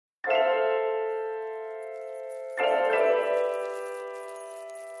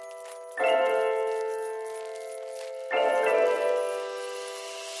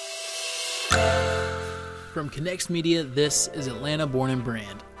From Connects Media, this is Atlanta Born and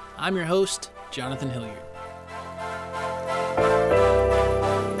Brand. I'm your host, Jonathan Hilliard.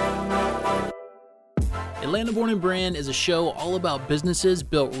 Atlanta Born and Brand is a show all about businesses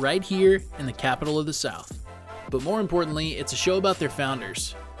built right here in the capital of the South. But more importantly, it's a show about their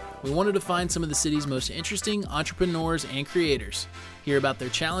founders. We wanted to find some of the city's most interesting entrepreneurs and creators, hear about their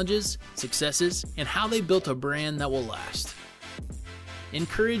challenges, successes, and how they built a brand that will last.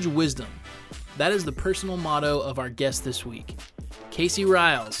 Encourage wisdom. That is the personal motto of our guest this week, Casey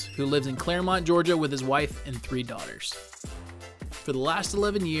Riles, who lives in Claremont, Georgia with his wife and 3 daughters. For the last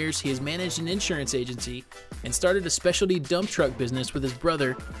 11 years, he has managed an insurance agency and started a specialty dump truck business with his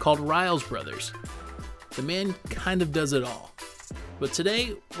brother called Riles Brothers. The man kind of does it all. But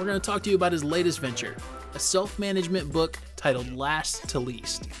today, we're going to talk to you about his latest venture, a self-management book titled Last to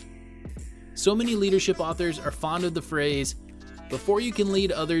Least. So many leadership authors are fond of the phrase, before you can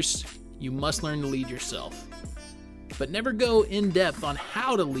lead others, you must learn to lead yourself. But never go in depth on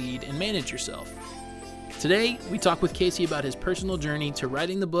how to lead and manage yourself. Today, we talk with Casey about his personal journey to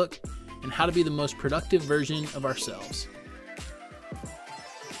writing the book and how to be the most productive version of ourselves.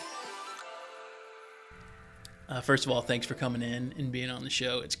 First of all, thanks for coming in and being on the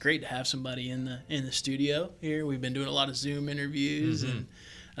show. It's great to have somebody in the studio here. We've been doing a lot of Zoom interviews, and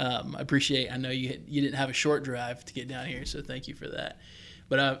I appreciate. I know you didn't have a short drive to get down here, so thank you for that.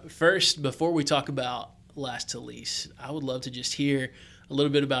 But first, before we talk about Last to Least, I would love to just hear a little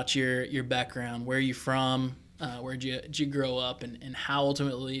bit about your background. Where are you from? Where did you grow up? And how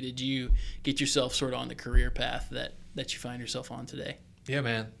ultimately did you get yourself sort of on the career path that you find yourself on today? Yeah,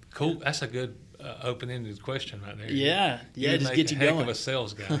 man. Cool. That's a good open-ended question right there. Yeah. Just get you heck going. Of a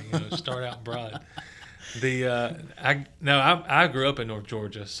sales guy. Start out broad. I grew up in North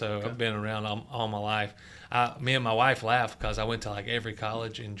Georgia, so okay. I've been around all my life. Me and my wife laugh because I went to like every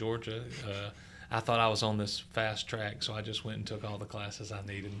college in Georgia. I thought I was on this fast track, so I just went and took all the classes I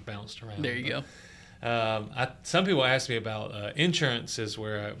needed and bounced around. There you go. Some people ask me about insurance is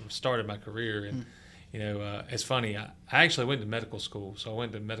where I started my career, and it's funny. I actually went to medical school, so I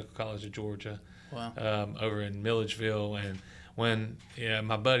went to Medical College of Georgia. Wow. Over in Milledgeville, and when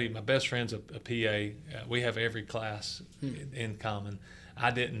my best friend's a PA, we have every class in common.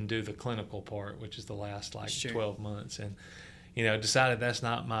 I didn't do the clinical part, which is the last 12 months, and decided that's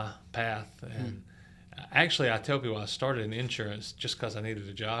not my path. And actually, I tell people I started in insurance just because I needed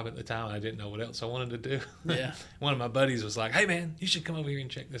a job at the time. I didn't know what else I wanted to do. Yeah. One of my buddies was like, "Hey man, you should come over here and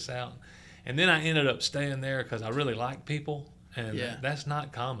check this out." And then I ended up staying there because I really like people. And that's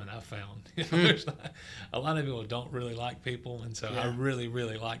not common, I've found. There's a lot of people don't really like people, and so I really,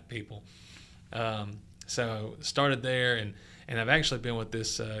 really like people. So started there, and I've actually been with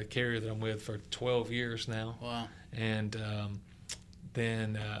this carrier that I'm with for 12 years now. Wow. And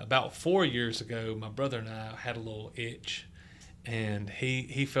then about 4 years ago, my brother and I had a little itch, and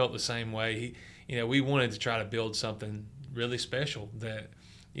he felt the same way. We wanted to try to build something really special that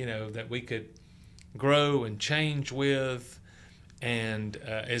we could grow and change with. And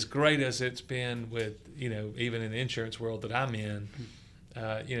as great as it's been with, even in the insurance world that I'm in,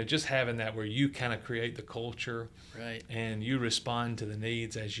 just having that where you kind of create the culture, right, and you respond to the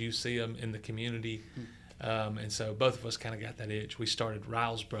needs as you see them in the community. And so both of us kind of got that itch. We started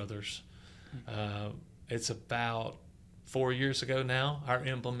Riles Brothers. It's about 4 years ago now. Our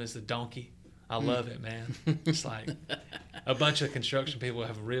emblem is the donkey. I love it, man. It's like a bunch of construction people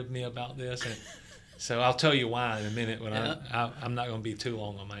have ribbed me about this, and so I'll tell you why in a minute. When I'm not going to be too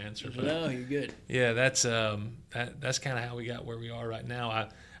long on my answer. But no, you're good. Yeah, that's kind of how we got where we are right now.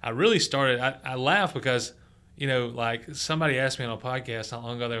 I really started. I laugh because like somebody asked me on a podcast not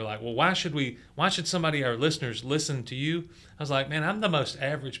long ago. They were like, "Well, why should somebody, our listeners, listen to you?" I was like, "Man, I'm the most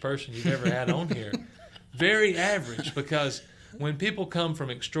average person you've ever had on here. Very average, because when people come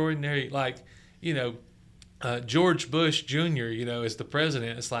from extraordinary, George Bush Jr., is the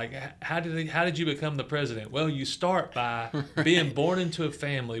president. It's like, how did you become the president? Well, you start by being born into a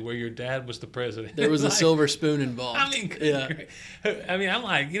family where your dad was the president. There was a silver spoon involved. I'm like,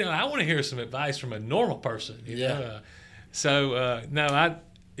 I want to hear some advice from a normal person. I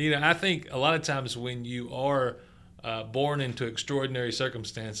think a lot of times when you are born into extraordinary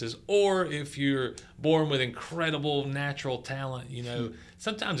circumstances, or if you're born with incredible natural talent,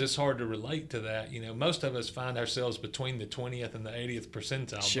 sometimes it's hard to relate to that. Most of us find ourselves between the 20th and the 80th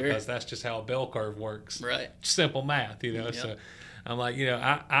percentile, sure, because that's just how a bell curve works. Right. Simple math, Yep. So I'm like,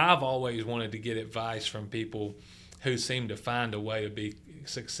 I've always wanted to get advice from people who seem to find a way to be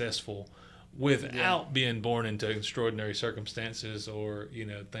successful without being born into extraordinary circumstances or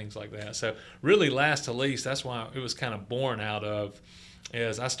things like that. So really, Last to Least, that's why it was kind of born out of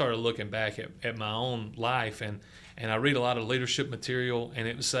is I started looking back at my own life, and I read a lot of leadership material, and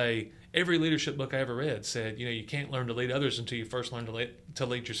it would say every leadership book I ever read said, you can't learn to lead others until you first learn to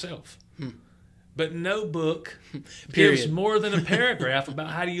lead yourself. But no book gives more than a paragraph about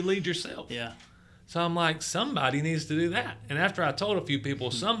how do you lead yourself. Yeah. So I'm like, somebody needs to do that. And after I told a few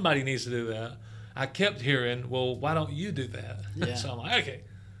people somebody needs to do that, I kept hearing, well, why don't you do that? Yeah. So I'm like, okay,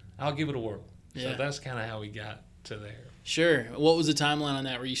 I'll give it a whirl. Yeah. So that's kind of how we got to there. Sure. What was the timeline on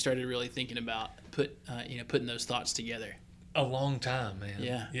that where you started really thinking about putting those thoughts together? A long time, man.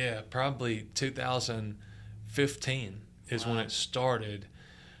 Yeah. Yeah, probably 2015 is when it started.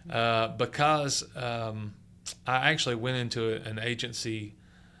 Because I actually went into an agency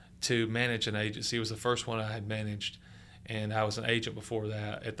to manage an agency. It was the first one I had managed, and I was an agent before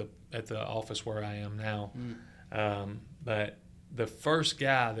that at the office where I am now. But the first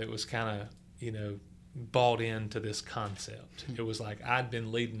guy that was kind of bought into this concept, it was like I'd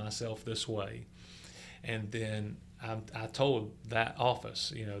been leading myself this way, and then I told that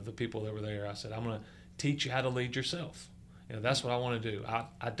office, the people that were there, I said, I'm going to teach you how to lead yourself. That's what I want to do.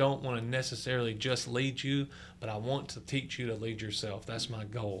 I don't want to necessarily just lead you, but I want to teach you to lead yourself. That's my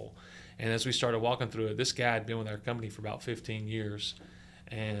goal. And as we started walking through it, this guy had been with our company for about 15 years.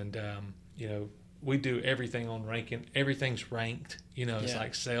 And, we do everything on ranking. Everything's ranked. It's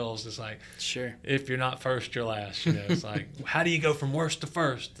like sales. It's like, sure, if you're not first, you're last. It's like, how do you go from worst to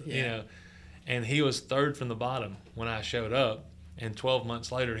first? Yeah. And he was third from the bottom when I showed up. And 12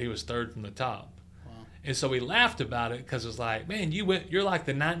 months later, he was third from the top. And so we laughed about it because it was like, man, you're like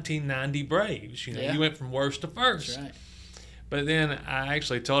the 1990 Braves. You went from worst to first. That's right. But then I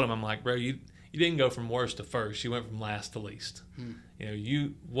actually told him, I'm like, bro, you didn't go from worst to first. You went from last to least.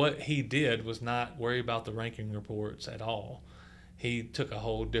 What he did was not worry about the ranking reports at all. He took a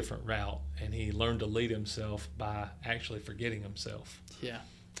whole different route, and he learned to lead himself by actually forgetting himself. Yeah.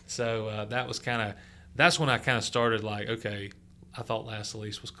 So that's when I kind of started like, okay, I thought last to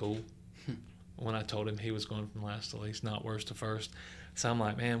least was cool. When I told him he was going from last to least, not worst to first. So I'm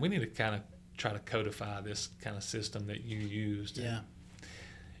like, man, we need to kind of try to codify this kind of system that you used. Yeah. And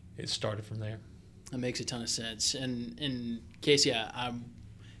it started from there. That makes a ton of sense. And Casey, I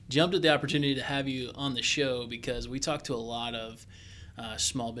jumped at the opportunity to have you on the show because we talk to a lot of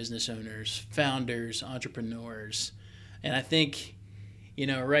small business owners, founders, entrepreneurs. And I think,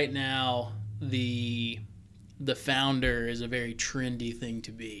 right now the founder is a very trendy thing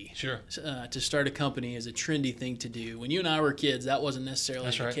to be. Sure. To start a company is a trendy thing to do. When you and I were kids, that wasn't necessarily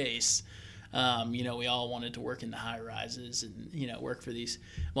That's the right. case. We all wanted to work in the high rises and, work for these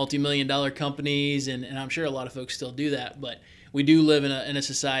multi-million-dollar companies. And I'm sure a lot of folks still do that. But we do live in a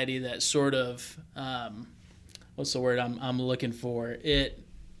society that sort of, what's the word I'm looking for?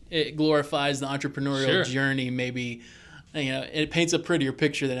 It glorifies the entrepreneurial Sure. journey. Maybe, it paints a prettier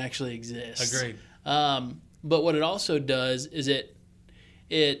picture than actually exists. Agreed. But what it also does is it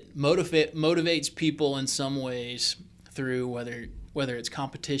motivates people in some ways through whether it's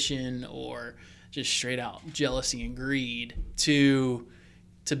competition or just straight out jealousy and greed to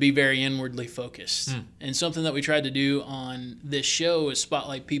be very inwardly focused. And something that we tried to do on this show is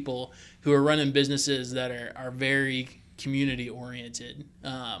spotlight people who are running businesses that are very community oriented.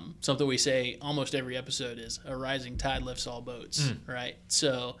 Something we say almost every episode is a rising tide lifts all boats, right?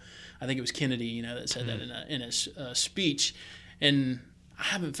 So I think it was Kennedy, that said that in a speech. And I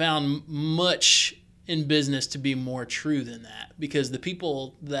haven't found much in business to be more true than that, because the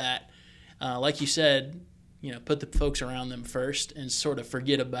people that, like you said, put the folks around them first and sort of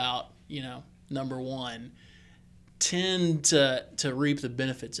forget about, number one, tend to reap the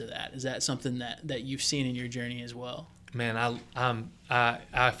benefits of that. Is that something that you've seen in your journey as well? Man,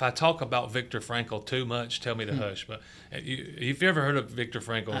 if I talk about Viktor Frankl too much, tell me to hush. But if you ever heard of Viktor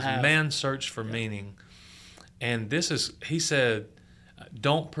Frankl's Man's Search for Meaning, and he said,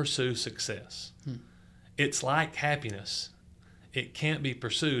 don't pursue success. It's like happiness. It can't be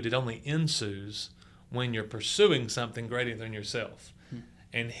pursued. It only ensues when you're pursuing something greater than yourself.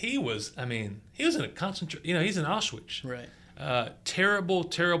 And he was in a he's in Auschwitz. Right. Terrible.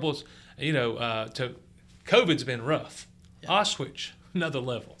 COVID's been rough. Yeah. Auschwitz, another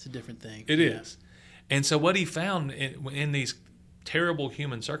level. It's a different thing. It is. And so what he found in these terrible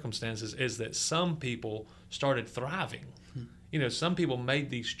human circumstances is that some people started thriving. Some people made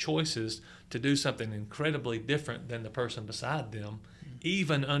these choices to do something incredibly different than the person beside them,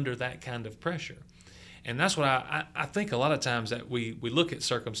 even under that kind of pressure. And that's what I think a lot of times that we look at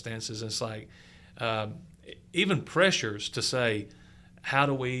circumstances, and it's like even pressures to say, how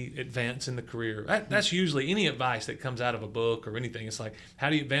do we advance in the career? That's usually any advice that comes out of a book or anything. It's like, how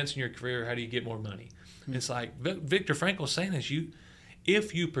do you advance in your career? How do you get more money? It's like Viktor Frankl is saying is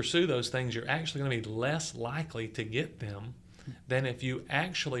if you pursue those things, you're actually going to be less likely to get them than if you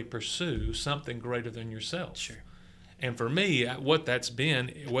actually pursue something greater than yourself. Sure. And for me, what that's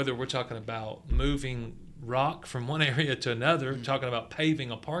been, whether we're talking about moving rock from one area to another, talking about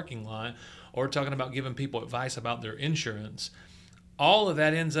paving a parking lot, or talking about giving people advice about their insurance, all of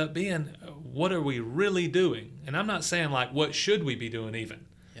that ends up being, what are we really doing? And I'm not saying like, what should we be doing even?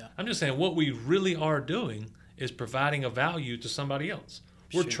 Yeah. I'm just saying what we really are doing is providing a value to somebody else.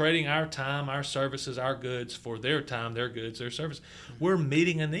 We're trading our time, our services, our goods for their time, their goods, their service. We're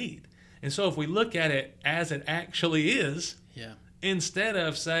meeting a need. And so if we look at it as it actually is, instead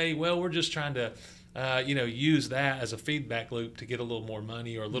of say, well, we're just trying to, use that as a feedback loop to get a little more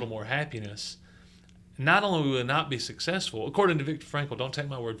money or a little more happiness, not only will we not be successful, according to Viktor Frankl, don't take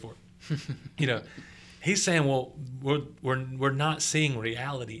my word for it. He's saying, well, we're not seeing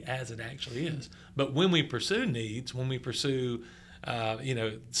reality as it actually is. But when we pursue needs, when we pursue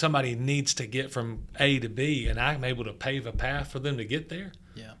somebody needs to get from A to B, and I'm able to pave a path for them to get there.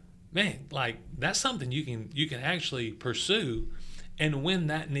 Yeah, man, like that's something you can actually pursue, and when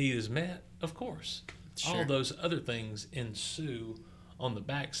that need is met, of course, all those other things ensue on the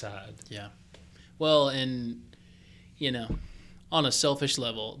backside. Yeah, well, and on a selfish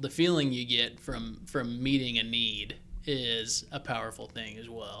level, the feeling you get from meeting a need is a powerful thing as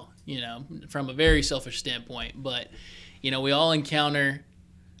well. From a very selfish standpoint, but. We all encounter,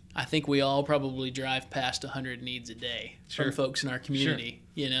 I think we all probably drive past 100 needs a day from folks in our community,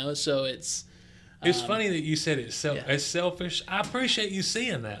 so it's... It's funny that you said it's selfish. I appreciate you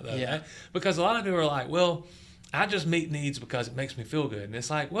seeing that, though, because a lot of people are like, well, I just meet needs because it makes me feel good. And it's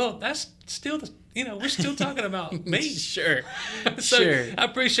like, well, that's still, we're still talking about me. Sure. I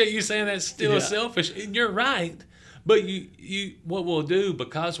appreciate you saying that's still selfish. And you're right. But you what we'll do,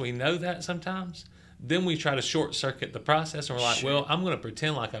 because we know that sometimes, then we try to short circuit the process, and we're like, well, I'm going to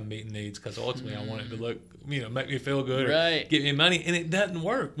pretend like I'm meeting needs because ultimately I want it to look, make me feel good or get me money, and it doesn't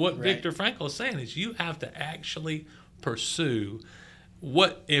work. What Viktor Frankl is saying is you have to actually pursue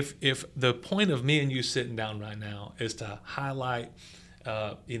what if the point of me and you sitting down right now is to highlight,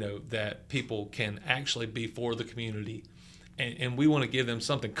 that people can actually be for the community, and we want to give them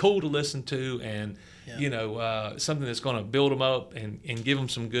something cool to listen to, and something that's going to build them up and give them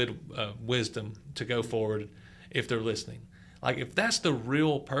some good wisdom to go forward if they're listening. Like, if that's the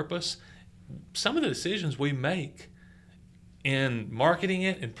real purpose, some of the decisions we make in marketing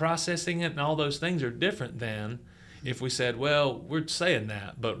it and processing it and all those things are different than if we said, well, we're saying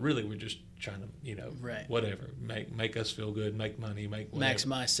that, but really we're just trying to, whatever, make us feel good, make money, make whatever.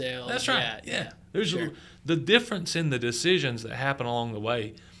 Maximize sales. That's right. Yeah. There's the difference in the decisions that happen along the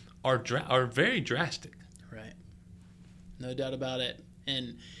way are very drastic. Right. No doubt about it.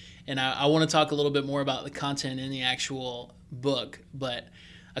 And I want to talk a little bit more about the content in the actual book, but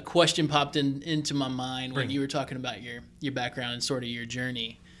a question popped into my mind when you were talking about your background and sort of your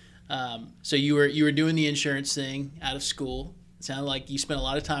journey. So you were doing the insurance thing out of school. It sounded like you spent a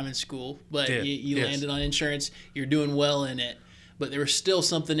lot of time in school, but you landed on insurance. You're doing well in it, but there was still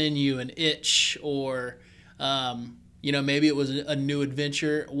something in you, an itch, or maybe it was a new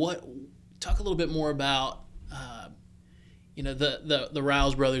adventure. Talk a little bit more about the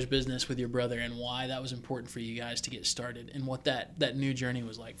Riles Brothers business with your brother and why that was important for you guys to get started and what that new journey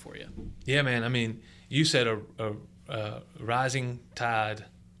was like for you. Yeah, man. I mean, you said a rising tide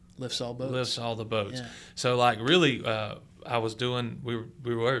lifts all boats. Lifts all the boats. Yeah. So like really, I was doing.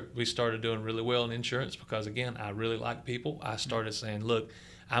 We started doing really well in insurance because again, I really like people. I started saying, look,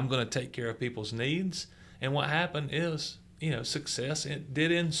 I'm going to take care of people's needs, and what happened is, success it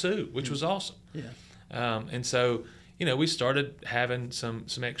did ensue, which was awesome. Yeah. And so, we started having some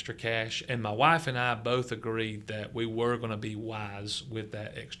extra cash, and my wife and I both agreed that we were going to be wise with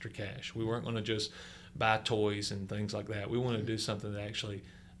that extra cash. We weren't going to just buy toys and things like that. We wanted to do something that actually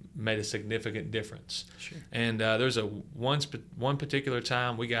made a significant difference. Sure. And there's one particular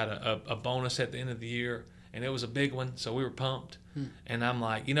time we got a bonus at the end of the year, and it was a big one, so we were pumped. And I'm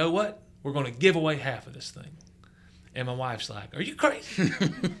like, you know what? We're going to give away half of this thing. And my wife's like, are you crazy?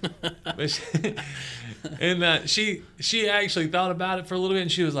 And she actually thought about it for a little bit,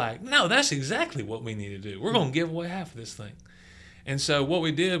 and she was like, no, that's exactly what we need to do. We're going to give away half of this thing. And so what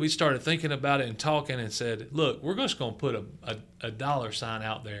we did, we started thinking about it and talking and said, look, we're just going to put a dollar sign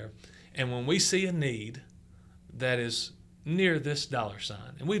out there. And when we see a need that is near this dollar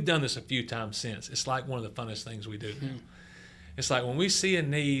sign, and we've done this a few times since, it's like one of the funnest things we do now. It's like when we see a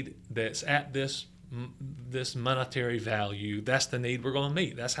need that's at this monetary value, that's the need we're going to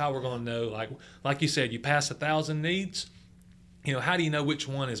meet. That's how we're going to know. Like you said, you pass 1,000 needs. How do you know which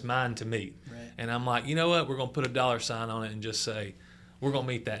one is mine to meet? Right. And I'm like, you know what? We're going to put a dollar sign on it and just say, we're going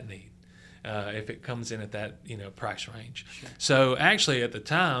to meet that need. If it comes in at that price range. Sure. So actually at the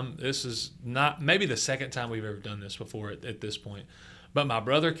time, this is not maybe the second time we've ever done this before at this point. But my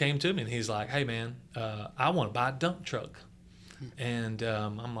brother came to me and he's like, "Hey man, I want to buy a dump truck." And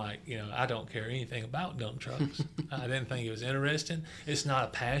I'm like, I don't care anything about dump trucks. I didn't think it was interesting. It's not a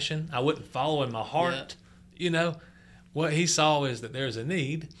passion. I wouldn't follow in my heart. Yeah. What he saw is that there's a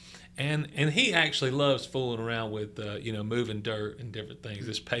need. And he actually loves fooling around with, moving dirt and different things.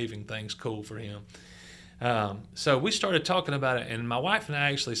 This paving thing's cool for him. So we started talking about it, and my wife and I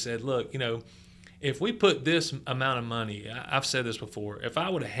actually said, look, if we put this amount of money, I've said this before, if I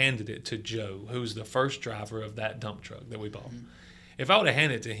would have handed it to Joe, who's the first driver of that dump truck that we bought, if I would have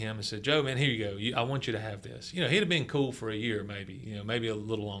handed it to him and said, Joe, man, here you go. I want you to have this. He'd have been cool for a year maybe, maybe a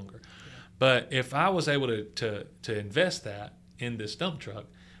little longer. Yeah. But if I was able to invest that in this dump truck,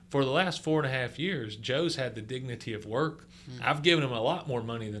 for the last 4.5 years, Joe's had the dignity of work. I've given him a lot more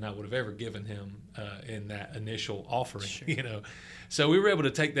money than I would have ever given him in that initial offering. Sure. So we were able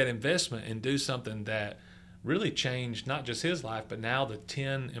to take that investment and do something that really changed not just his life, but now the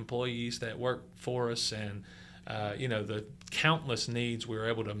 10 employees that work for us and the countless needs we were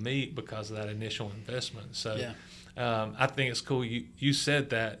able to meet because of that initial investment. So I think it's cool. You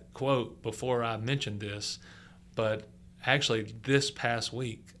said that quote before I mentioned this, but actually this past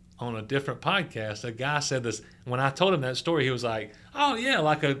week, on a different podcast, a guy said this. When I told him that story, he was like, "Oh yeah,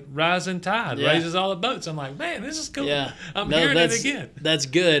 like a rising tide raises all the boats." I'm like, "Man, this is cool. Yeah. I'm hearing it again." That's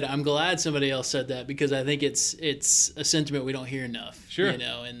good. I'm glad somebody else said that because I think it's a sentiment we don't hear enough. Sure.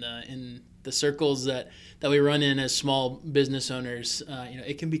 In the circles that we run in as small business owners,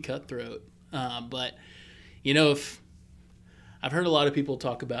 it can be cutthroat. But if I've heard a lot of people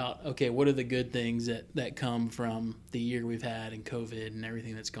talk about, okay, what are the good things that come from the year we've had and COVID and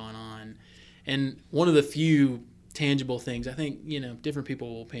everything that's gone on? And one of the few tangible things, I think, different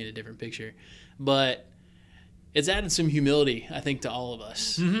people will paint a different picture, but it's added some humility, I think, to all of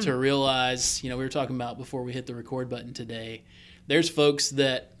us to realize, we were talking about before we hit the record button today, there's folks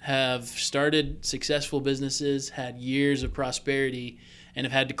that have started successful businesses, had years of prosperity, and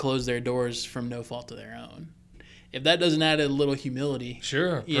have had to close their doors from no fault of their own. If that doesn't add a little humility,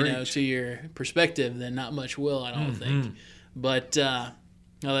 sure, to your perspective, then not much will, I don't think. But no,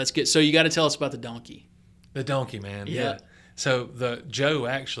 that's good. So you got to tell us about the donkey. The donkey, man. Yeah. So Joe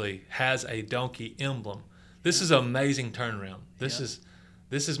actually has a donkey emblem. This is an amazing turnaround. This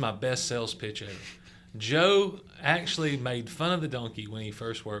is my best sales pitch ever. Joe actually made fun of the donkey when he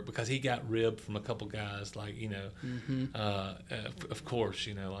first worked because he got ribbed from a couple guys, like, of course,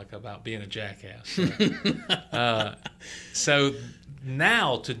 like about being a jackass. So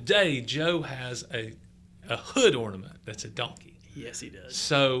now, today, Joe has a hood ornament that's a donkey. Yes, he does.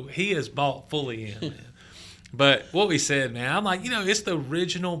 So he is bought fully in, man. But what we said, man, I'm like, it's the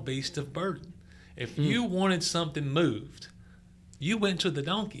original beast of burden. If you wanted something moved, you went to the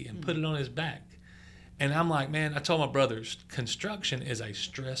donkey and put it on his back. And I'm like, man, I told my brothers, construction is a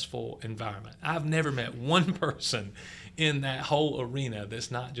stressful environment. I've never met one person in that whole arena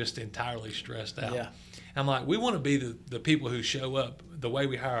that's not just entirely stressed out. Yeah. I'm like, we want to be the people who show up the way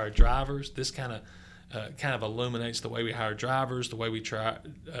we hire our drivers. This kind of illuminates the way we hire drivers, the way we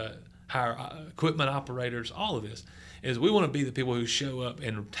hire equipment operators. All of this is we want to be the people who show up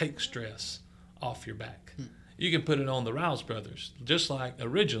and take stress off your back. You can put it on the Rouse Brothers, just like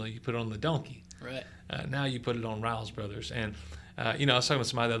originally you put it on the donkey. Right. Now you put it on Rouse Brothers. And, I was talking with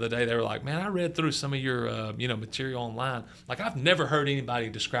somebody the other day. They were like, man, I read through some of your, material online. Like, I've never heard anybody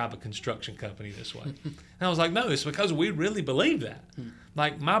describe a construction company this way. And I was like, no, it's because we really believe that.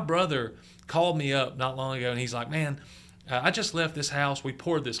 Like, my brother called me up not long ago, and he's like, man, I just left this house. We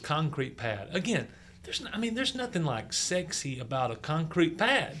poured this concrete pad. Again, there's nothing like sexy about a concrete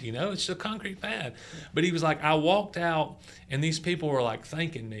pad, it's a concrete pad. But he was like, I walked out and these people were like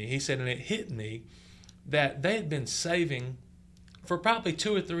thanking me. He said, and it hit me that they had been saving for probably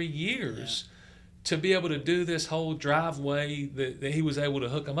 2 or 3 years to be able to do this whole driveway that he was able to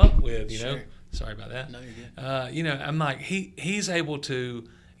hook them up with, Sure. Sorry about that. No, you're good. I'm like, he's able to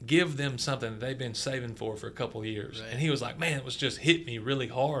give them something that they've been saving for a couple of years. Right. And he was like, man, it was just hit me really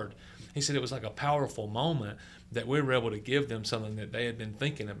hard. He said it was like a powerful moment that we were able to give them something that they had been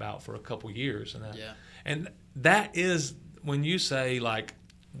thinking about for a couple of years. And that is when you say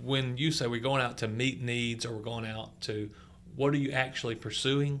we're going out to meet needs or we're going out to, what are you actually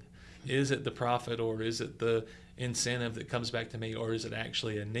pursuing? Is it the profit or is it the incentive that comes back to me, or is it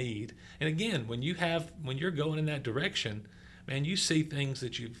actually a need? And again, when you're going in that direction, man, you see things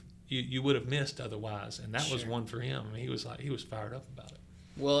that you would have missed otherwise. And that was one for him. I mean, he was fired up about it.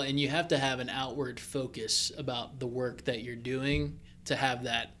 Well, and you have to have an outward focus about the work that you're doing to have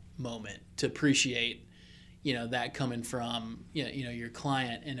that moment, to appreciate, that coming from, your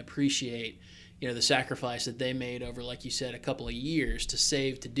client, and appreciate, the sacrifice that they made over, like you said, a couple of years to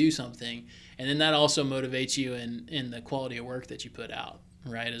save, to do something. And then that also motivates you in the quality of work that you put out,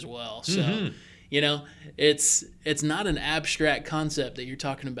 right, as well. So, it's not an abstract concept that you're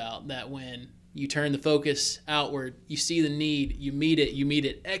talking about, that when you turn the focus outward, you see the need, you meet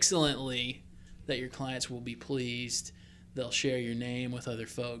it excellently, that your clients will be pleased. They'll share your name with other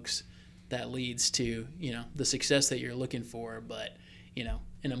folks. That leads to, the success that you're looking for, but,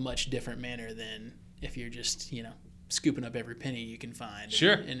 in a much different manner than if you're just, scooping up every penny you can find.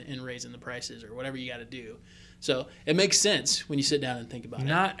 Sure. And raising the prices or whatever you got to do. So it makes sense when you sit down and think about it.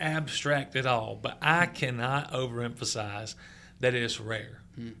 Not abstract at all, but I cannot overemphasize that it is rare.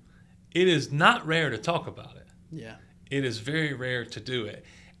 It is not rare to talk about it. Yeah. It is very rare to do it.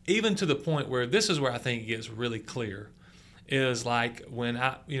 Even to the point where this is where I think it gets really clear, is like when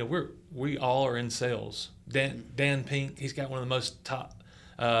we all are in sales. Dan Pink, he's got one of the most top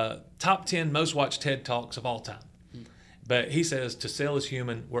 10 most watched TED Talks of all time. But he says, to sell is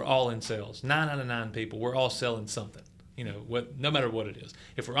human. We're all in sales. 9 out of 9 people, we're all selling something. No matter what it is.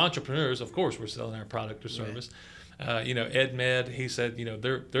 If we're entrepreneurs, of course, we're selling our product or service. Right. Ed Med, he said,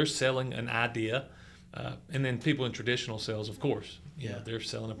 they're selling an idea. And then people in traditional sales, of course, they're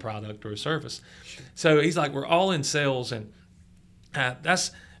selling a product or a service. Sure. So he's like, we're all in sales, and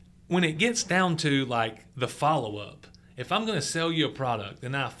that's when it gets down to like the follow-up. If I'm going to sell you a product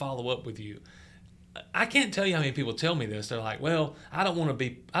and I follow up with you, I can't tell you how many people tell me this. They're like, well, I don't want to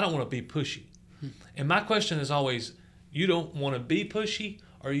be pushy. And my question is always, you don't want to be pushy,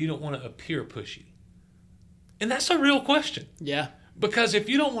 or you don't want to appear pushy? And that's a real question. Yeah. Because if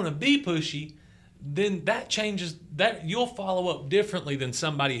you don't want to be pushy, then that changes that. You'll follow up differently than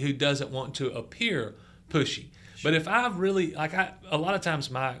somebody who doesn't want to appear pushy. Sure. But if I really, a lot of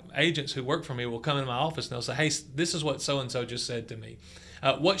times my agents who work for me will come in my office and they'll say, hey, this is what so-and-so just said to me.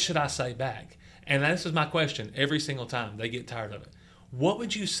 What should I say back? And this is my question every single time. They get tired of it. What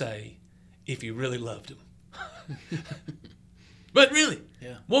would you say if you really loved him? But really,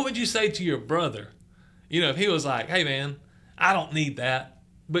 what would you say to your brother? If he was like, hey, man, I don't need that,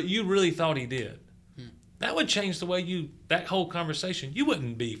 but you really thought he did. That would change the way that whole conversation. You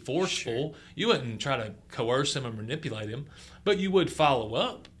wouldn't be forceful. Sure. You wouldn't try to coerce him or manipulate him, but you would follow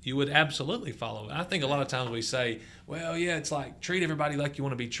up. You would absolutely follow up. I think a lot of times we say, well, yeah, it's like treat everybody like you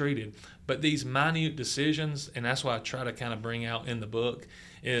want to be treated. But these minute decisions, and that's what I try to kind of bring out in the book,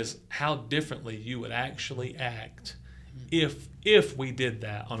 is how differently you would actually act if we did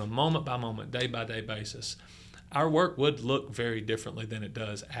that on a moment-by-moment, day-by-day basis. Our work would look very differently than it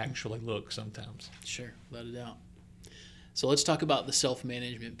does actually look sometimes. Sure, without a doubt. So let's talk about the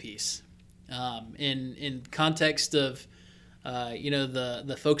self-management piece. In context of,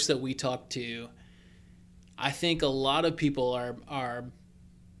 the folks that we talk to, I think a lot of people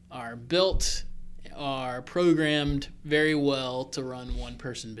are built, are programmed very well to run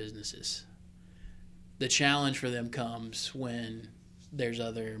one-person businesses. The challenge for them comes when there's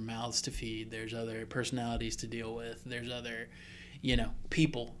other mouths to feed, there's other personalities to deal with, there's other,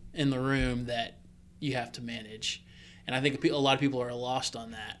 people in the room that you have to manage. And I think a lot of people are lost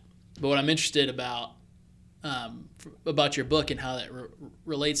on that. But what I'm interested about your book and how that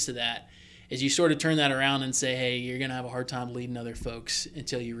relates to that is you sort of turn that around and say, hey, you're going to have a hard time leading other folks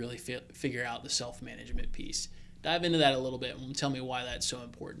until you really figure out the self-management piece. Dive into that a little bit and tell me why that's so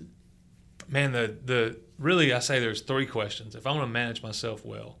important. Man, really, I say there's 3 questions. If I want to manage myself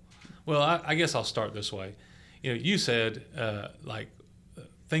well, I guess I'll start this way. You said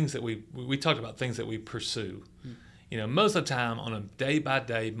things that we talked about, things that we pursue. Most of the time on a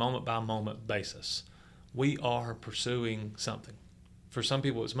day-by-day, moment-by-moment basis, we are pursuing something. For some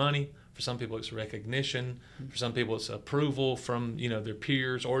people, it's money. For some people, it's recognition. For some people, it's approval from their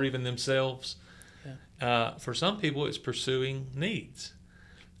peers or even themselves. Yeah. For some people, it's pursuing needs.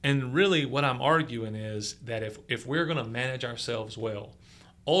 And really what I'm arguing is that if we're going to manage ourselves well,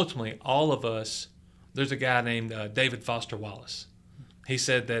 ultimately all of us, there's a guy named David Foster Wallace. He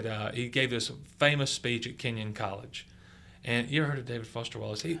said that he gave this famous speech at Kenyon College. And you ever heard of David Foster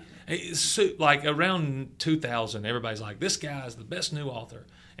Wallace? He like around 2000, everybody's like, this guy is the best new author.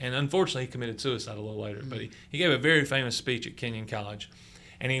 And unfortunately, he committed suicide a little later. Mm-hmm. But he gave a very famous speech at Kenyon College.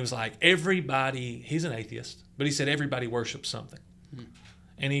 And he was like, he's an atheist, but he said everybody worships something. Mm-hmm.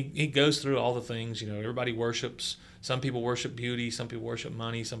 And he goes through all the things, everybody worships. Some people worship beauty, some people worship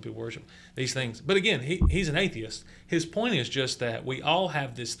money, some people worship these things. But again, he's an atheist. His point is just that we all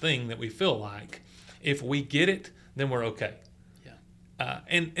have this thing that we feel like if we get it, then we're okay. Yeah.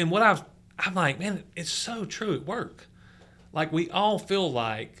 And what I'm like, man, it's so true at work. like we all feel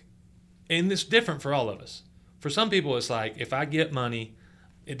like, and it's different for all of us. For some people, it's like, if I get money,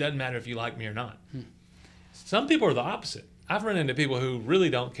 it doesn't matter if you like me or not. Some people are the opposite. I've run into people who really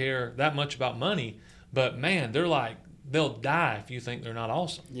don't care that much about money, but man, they're like, they'll die if you think they're not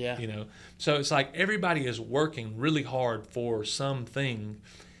awesome. Yeah. You know? So it's like everybody is working really hard for something.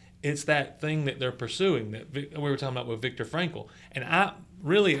 It's that thing that they're pursuing that we were talking about with Viktor Frankl. And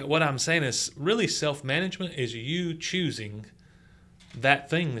what I'm saying is really self-management is you choosing that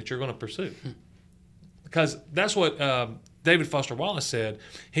thing that you're going to pursue. Because that's what David Foster Wallace said.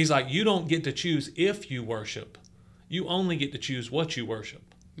 He's like, you don't get to choose if you worship. You only get to choose what you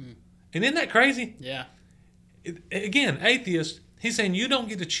worship. And isn't that crazy? Yeah. Again, atheist, he's saying you don't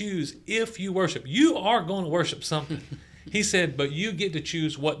get to choose if you worship. You are going to worship something. He said, but you get to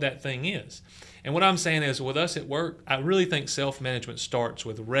choose what that thing is. And what I'm saying is, with us at work, I really think self-management starts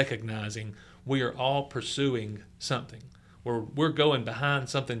with recognizing we are all pursuing something. We're going behind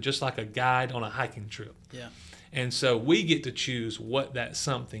something just like a guide on a hiking trip. Yeah. And so we get to choose what that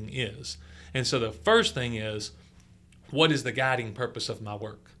something is. And so the first thing is, what is the guiding purpose of my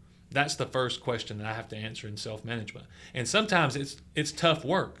work? That's the first question that I have to answer in self-management. And sometimes it's tough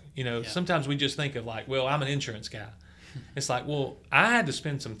work. You know, sometimes we just think of like, well, I'm an insurance guy. It's like, well, I had to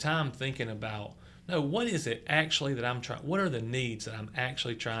spend some time thinking about, no, what is it actually that I'm trying, what are the needs that I'm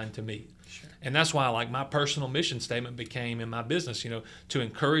actually trying to meet? Sure. And that's why like my personal mission statement became in my business, you know, to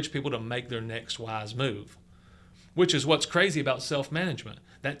encourage people to make their next wise move, which is what's crazy about self-management.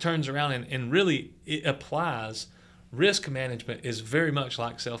 That turns around and really it applies. Risk management is very much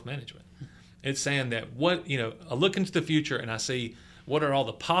like self-management. It's saying that I look into the future and I see what are all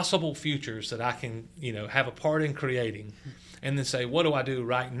the possible futures that I can, have a part in creating, and then say, what do I do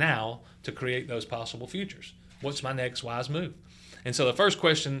right now to create those possible futures? What's my next wise move? And so the first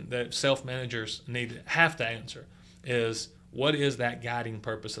question that self-managers have to answer is, what is that guiding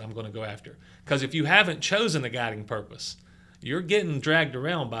purpose that I'm going to go after? Because if you haven't chosen a guiding purpose, you're getting dragged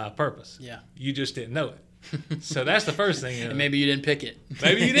around by a purpose. Yeah. You just didn't know it. So that's the first thing. And maybe you didn't pick it.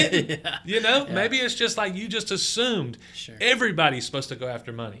 Maybe you didn't. Yeah. Maybe it's just like you just assumed Sure. everybody's supposed to go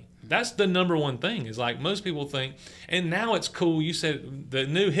after money. That's the number one thing, is like most people think, and now it's cool. You said the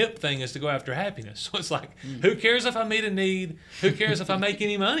new hip thing is to go after happiness. So it's like, who cares if I meet a need? Who cares if I make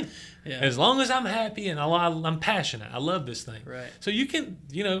any money? Yeah. As long as I'm happy and I'm passionate. I love this thing. Right. So you can,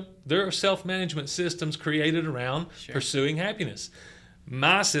 there are self-management systems created around pursuing happiness.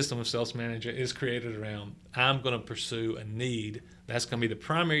 My system of self-management is created around, I'm going to pursue a need. That's going to be the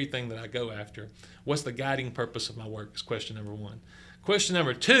primary thing that I go after. What's the guiding purpose of my work is question number one. Question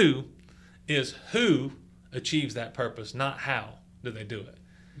number two is who achieves that purpose, not how do they do it.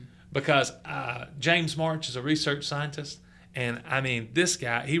 Because James March is a research scientist, and this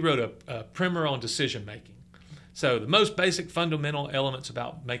guy, he wrote a primer on decision making. So the most basic fundamental elements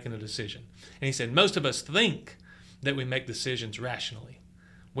about making a decision. And he said most of us think that we make decisions rationally.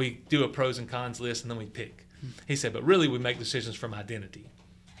 We do a pros and cons list and then we pick. He said, but really we make decisions from identity.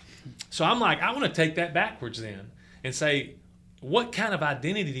 So I'm like, I want to take that backwards then and say, what kind of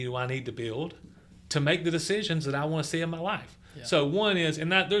identity do I need to build to make the decisions that I want to see in my life? Yeah. So one is,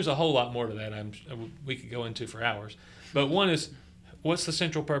 and there's a whole lot more to that we could go into for hours, but one is, what's the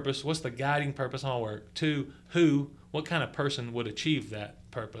central purpose? What's the guiding purpose on work? Two, what kind of person would achieve that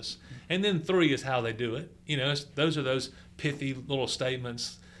purpose? And then three is how they do it. Those are those pithy little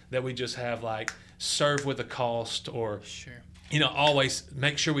statements that we just have, like serve with a cost, or always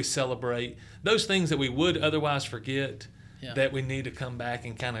make sure we celebrate those things that we would otherwise forget. Yeah. That we need to come back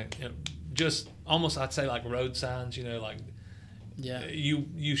and kind of just almost, I'd say, like road signs.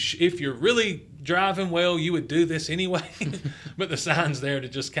 If you're really driving well, you would do this anyway. But the sign's there to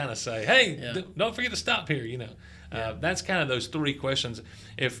just kind of say, hey, don't forget to stop here. That's kind of those three questions.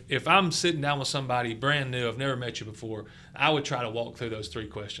 If I'm sitting down with somebody brand new, I've never met you before, I would try to walk through those three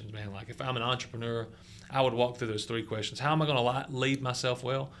questions, man. Like if I'm an entrepreneur, I would walk through those three questions. How am I going to lead myself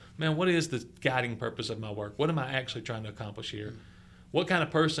well? Man, what is the guiding purpose of my work? What am I actually trying to accomplish here? What kind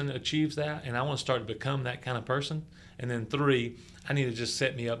of person achieves that? And I want to start to become that kind of person. And then three, I need to just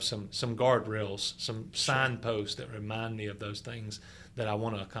set me up some guardrails, some signposts that remind me of those things that I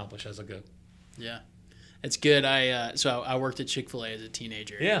want to accomplish as I go. Yeah. It's good. I worked at Chick-fil-A as a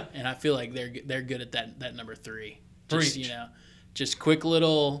teenager. Yeah. And I feel like they're good at that number three. Just quick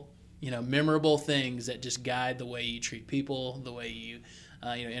little, memorable things that just guide the way you treat people, the way you,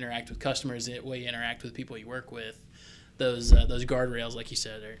 interact with customers, the way you interact with people you work with. Those guardrails, like you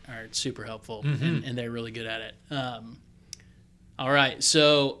said, are super helpful, and they're really good at it. All right.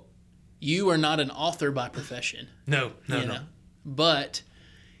 So you are not an author by profession. No. But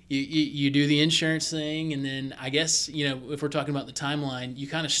you do the insurance thing, and then I guess, if we're talking about the timeline, you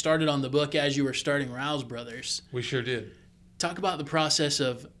kind of started on the book as you were starting Rouse Brothers. We sure did. Talk about the process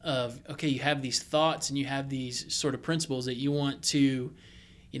of okay, you have these thoughts and you have these sort of principles that you want to,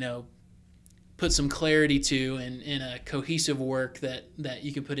 put some clarity to in a cohesive work that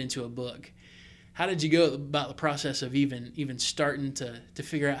you can put into a book. How did you go about the process of even starting to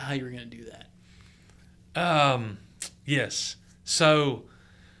figure out how you were going to do that? Yes. So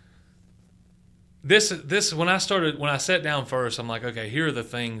this when I sat down first, I'm like, okay, here are the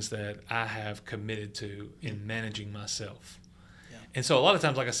things that I have committed to in managing myself. Yeah. And so a lot of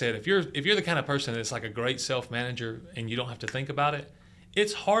times, like I said, if you're the kind of person that's like a great self-manager and you don't have to think about it,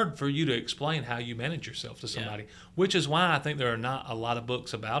 it's hard for you to explain how you manage yourself to somebody, which is why I think there are not a lot of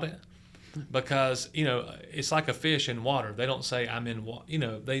books about it. Because, it's like a fish in water. They don't say I'm in water.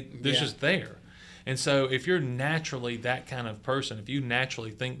 They're just there. And so if you're naturally that kind of person, if you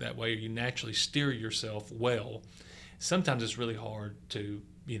naturally think that way, or you naturally steer yourself well, sometimes it's really hard to,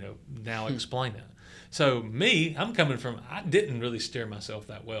 now explain it. So me, I'm coming from, I didn't really steer myself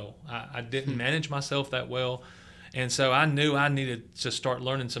that well. I didn't manage myself that well. And so I knew I needed to start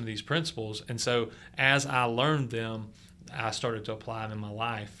learning some of these principles. And so as I learned them, I started to apply them in my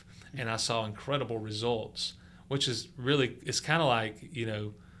life. And I saw incredible results, which is really, it's kind of like,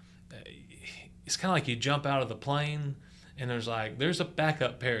 it's kind of like you jump out of the plane and there's a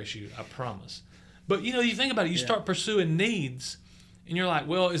backup parachute, I promise. But, you think about it, you start pursuing needs and you're like,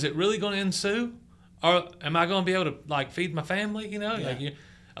 well, is it really going to ensue? Or am I going to be able to feed my family?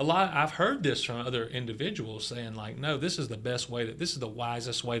 I've heard this from other individuals saying no, this is the best way this is the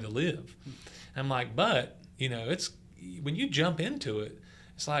wisest way to live. I'm like, but, it's when you jump into it,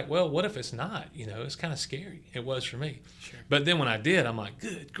 it's like, well, what if it's not? It's kind of scary. It was for me. Sure. But then when I did, I'm like,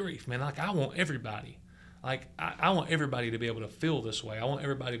 good grief, man. I want everybody. I want everybody to be able to feel this way. I want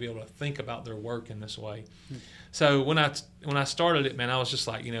everybody to be able to think about their work in this way. So when I started it, man, I was just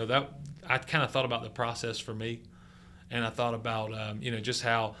like, that I kind of thought about the process for me. And I thought about, just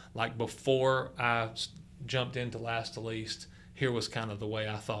how, before I jumped into Last to Least, here was kind of the way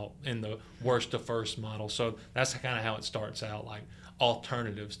I thought in the worst to first model. So that's kind of how it starts out,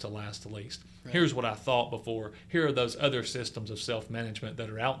 alternatives to Last to Least. Right. Here's what I thought before. Here are those other systems of self-management that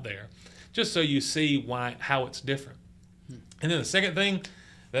are out there, just so you see how it's different. And then the second thing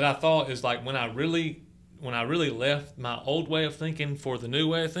that I thought is when I really left my old way of thinking for the new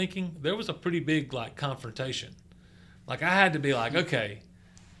way of thinking, there was a pretty big confrontation. I had to be okay,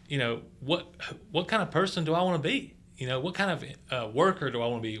 what kind of person do I want to be? What kind of worker do I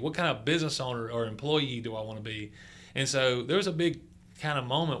want to be? What kind of business owner or employee do I want to be? And so there was a big kind of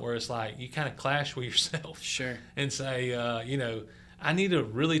moment where it's you kind of clash with yourself. Sure. And say, I need to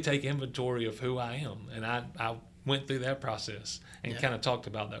really take inventory of who I am. And I went through that process and kind of talked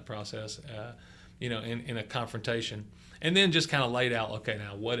about that process, in a confrontation. And then just kind of laid out, okay,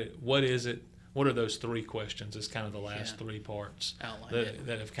 now what is it? What are those three questions? It's kind of the last three parts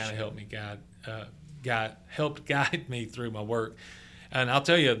that have kind of helped me helped guide me through my work. And I'll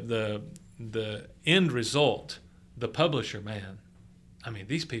tell you, the end result, the publisher, man, I mean,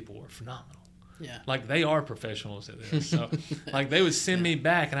 these people were phenomenal. Yeah. They are professionals at this. So, they would send me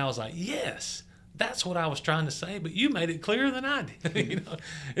back, and I was like, yes, that's what I was trying to say, but you made it clearer than I did.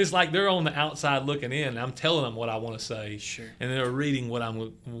 It's they're on the outside looking in. And I'm telling them what I want to say, sure, and they're reading what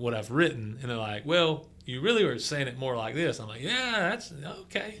I've written, and they're like, well, you really were saying it more like this. I'm like, yeah, that's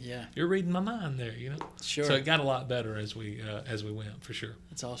okay. Yeah, you're reading my mind there, Sure. So it got a lot better as we went, for sure.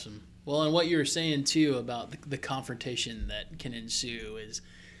 That's awesome. Well, and what you were saying too about the confrontation that can ensue is,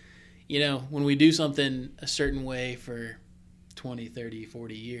 when we do something a certain way for 20, 30,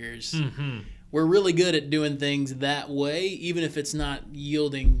 40 years, we're really good at doing things that way, even if it's not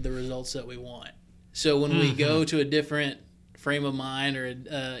yielding the results that we want. So when we go to a different frame of mind or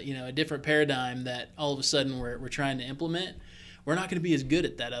a different paradigm that all of a sudden we're trying to implement, we're not going to be as good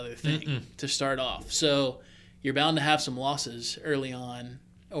at that other thing to start off. So you're bound to have some losses early on,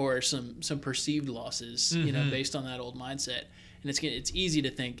 or some perceived losses, based on that old mindset. And it's easy to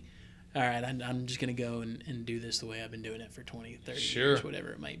think, all right, I'm just going to go and do this the way I've been doing it for 20, 30 years,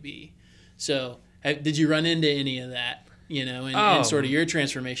 whatever it might be. So did you run into any of that, in sort of your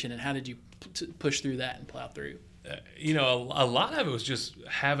transformation, and how did you push through that and plow through? A lot of it was just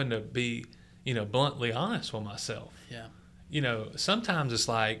having to be, bluntly honest with myself. Yeah. Sometimes it's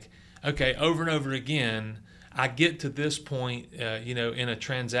okay, over and over again, I get to this point, in a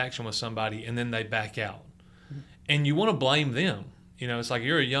transaction with somebody, and then they back out. And you want to blame them. It's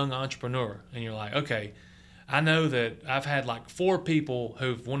you're a young entrepreneur, and you're like, okay, I know that I've had 4 people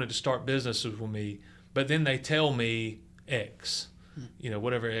who've wanted to start businesses with me, but then they tell me X.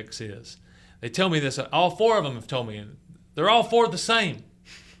 whatever X is. They tell me this. All 4 of them have told me, and they're all 4 the same.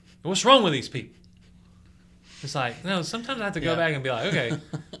 What's wrong with these people? It's like, no, sometimes I have to go back and be like, okay,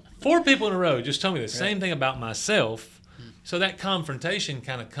 4 people in a row just tell me the same thing about myself. So that confrontation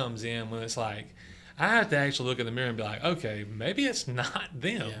kind of comes in when it's like, I have to actually look in the mirror and be like, okay, maybe it's not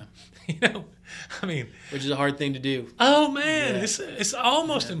them. Yeah. I mean, which is a hard thing to do. Oh man, it's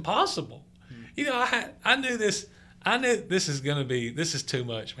almost impossible. I knew this. I knew this is too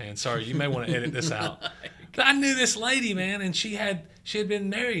much, man. Sorry, you may want to edit this out. But I knew this lady, man, and she had been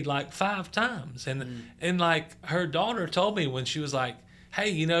married like 5 times, and like her daughter told me when she was like,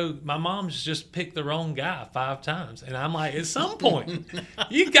 hey, my mom's just picked the wrong guy 5 times. And I'm like, at some point,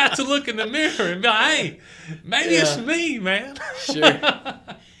 you got to look in the mirror and be like, hey, maybe it's me, man. Sure.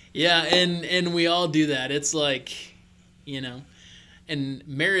 Yeah, and we all do that. It's like, and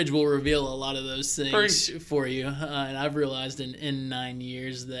marriage will reveal a lot of those things for you. And I've realized in 9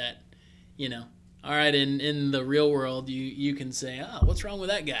 years that, all right, in the real world, you can say, oh, what's wrong with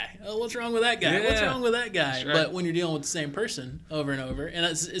that guy? Oh, what's wrong with that guy? Yeah. What's wrong with that guy? Right. But when you're dealing with the same person over and over, and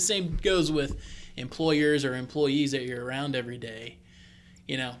the same goes with employers or employees that you're around every day,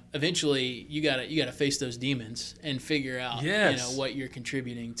 eventually you gotta face those demons and figure out, what you're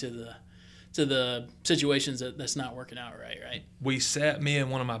contributing to the situations that's not working out right? Me and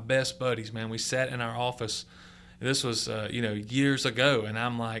one of my best buddies, man, we sat in our office. This was, years ago, and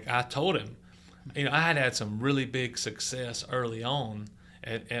I'm like, I told him, I had some really big success early on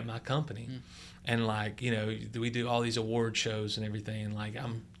at my company. And like, we do all these award shows and everything. And like,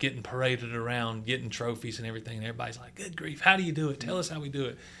 I'm getting paraded around, getting trophies and everything. And everybody's like, good grief, how do you do it? Tell us how we do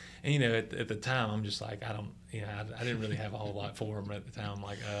it. And, at the time, I'm just like, I didn't really have a whole lot for them at the time. I'm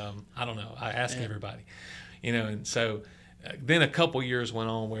like, I don't know. I ask everybody, and so then a couple years went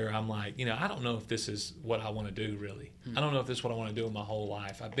on where I'm like, I don't know if this is what I want to do really. I don't know if this is what I want to do in my whole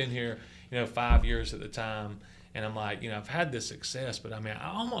life. I've been here, 5 years at the time. And I'm like, I've had this success, but I mean,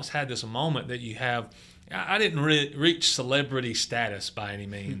 I almost had this moment that you have. I didn't reach celebrity status by any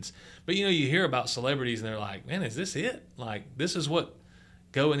means, but you hear about celebrities and they're like, man, is this it? Like, this is what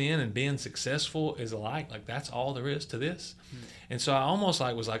going in and being successful is like that's all there is to this. And so I almost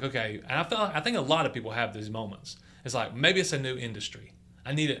was like, okay. And I think a lot of people have these moments. It's like, maybe it's a new industry.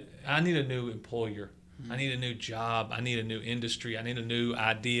 I need a new employer. I need a new job. I need a new industry. I need a new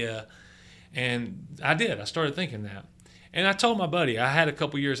idea. And I did. I started thinking that. And I told my buddy, I had a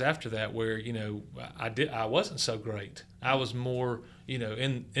couple years after that where, I wasn't so great. I was more,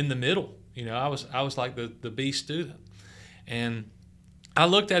 in the middle. I was like the B student. And I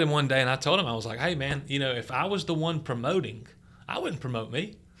looked at him one day and I told him, I was like, hey man, if I was the one promoting, I wouldn't promote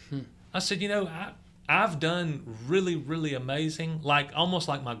me. I said, I've done really, really amazing, like almost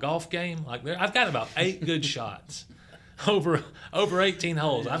like my golf game. Like I've got about 8 good shots. Over 18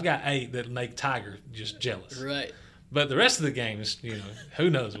 holes. I've got 8 that make Tiger just jealous. Right. But the rest of the game is, who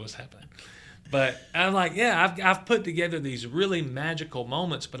knows what's happening. But I'm like, yeah, I've put together these really magical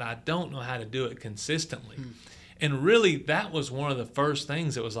moments, but I don't know how to do it consistently. And really, that was one of the first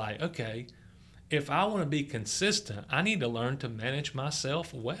things that was like, okay, if I want to be consistent, I need to learn to manage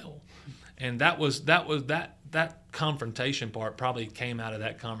myself well. And that confrontation part probably came out of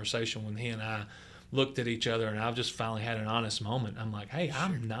that conversation when he and I looked at each other, and I've just finally had an honest moment. I'm like, hey,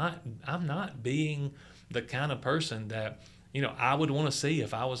 I'm not being the kind of person that, I would want to see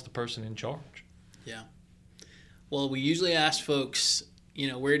if I was the person in charge. Yeah. Well, we usually ask folks,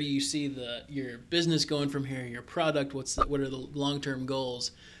 where do you see your business going from here, your product, what are the long-term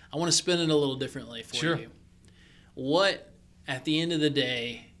goals? I want to spin it a little differently for you. What, at the end of the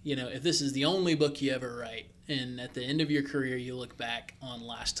day, if this is the only book you ever write, and at the end of your career, you look back on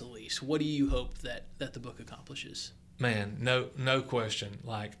Last to Lease, what do you hope that the book accomplishes? Man, no question.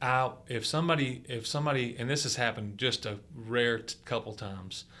 Like if somebody, and this has happened just a rare couple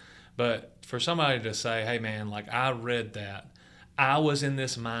times, but for somebody to say, hey man, like I read that, I was in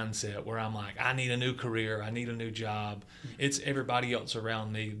this mindset where I'm like, I need a new career, I need a new job. It's everybody else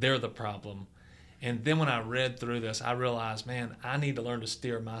around me, they're the problem. And then when I read through this, I realized, man, I need to learn to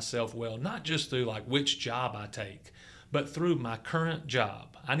steer myself well, not just through like which job I take, but through my current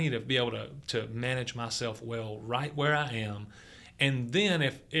job. I need to be able to manage myself well right where I am. And then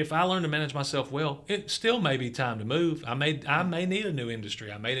if I learn to manage myself well, it still may be time to move. I may need a new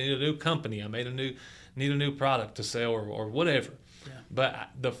industry. I may need a new company. I may need a new product to sell or whatever. Yeah. But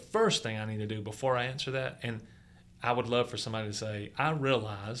the first thing I need to do before I answer that, and I would love for somebody to say, I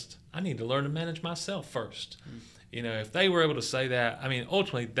realized I need to learn to manage myself first. If they were able to say that, I mean,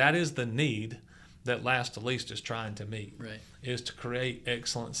 ultimately, that is the need that Last to Lease is trying to meet, right, is to create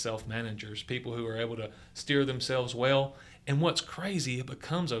excellent self-managers, people who are able to steer themselves well And what's crazy, it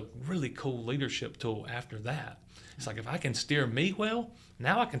becomes a really cool leadership tool after that. It's like, if I can steer me well,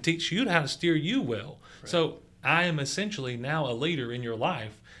 now I can teach you how to steer you well. Right. So I am essentially now a leader in your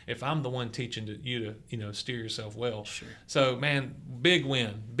life if I'm the one teaching you to steer yourself well. Sure. So, man, big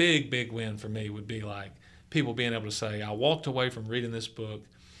win, big win for me would be like people being able to say, I walked away from reading this book.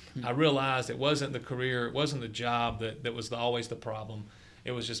 I realized it wasn't the career, it wasn't the job that was always the problem.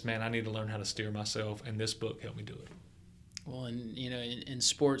 It was just, man, I need to learn how to steer myself, and this book helped me do it. Well, and in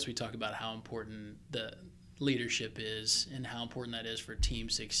sports, we talk about how important the leadership is and how important that is for team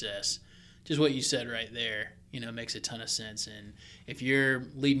success. Just what you said right there, makes a ton of sense. And if you're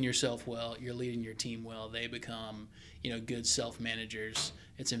leading yourself well, you're leading your team well, they become, good self-managers.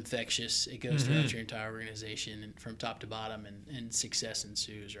 It's infectious. It goes throughout your entire organization from top to bottom, and success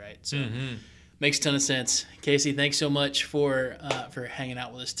ensues, right? So makes a ton of sense. Casey, thanks so much for hanging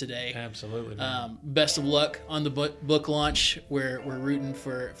out with us today. Absolutely, man. Best of luck on the book launch. We're rooting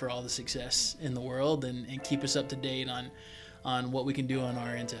for all the success in the world, and keep us up to date on what we can do on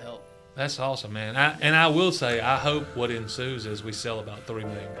our end to help. That's awesome, man. I will say, I hope what ensues is we sell about 3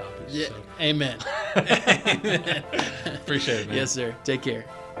 million copies. Yeah. So. Amen. Amen. Appreciate it, man. Yes, sir. Take care.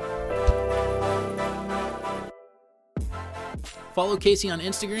 Follow Casey on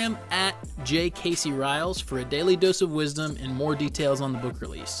Instagram at @JCaseyRiles for a daily dose of wisdom and more details on the book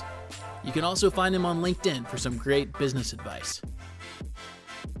release. You can also find him on LinkedIn for some great business advice.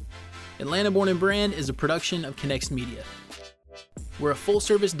 Atlanta Born and Brand is a production of Connext Media. We're a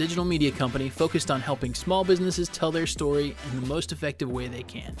full-service digital media company focused on helping small businesses tell their story in the most effective way they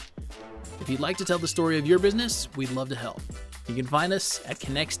can. If you'd like to tell the story of your business, we'd love to help. You can find us at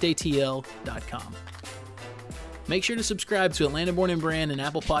connextatl.com. Make sure to subscribe to Atlanta Born and Brand in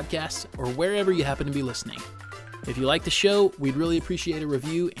Apple Podcasts or wherever you happen to be listening. If you like the show, we'd really appreciate a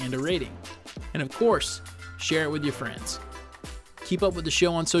review and a rating. And of course, share it with your friends. Keep up with the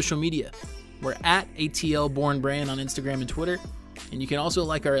show on social media. We're at ATL Born Brand on Instagram and Twitter, and you can also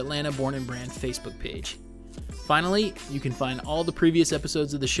like our Atlanta Born and Brand Facebook page. Finally, you can find all the previous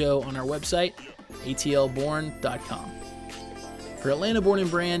episodes of the show on our website, atlborn.com. For Atlanta Born and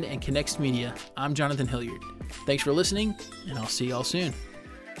Brand and Connext Media, I'm Jonathan Hilliard. Thanks for listening, and I'll see y'all soon.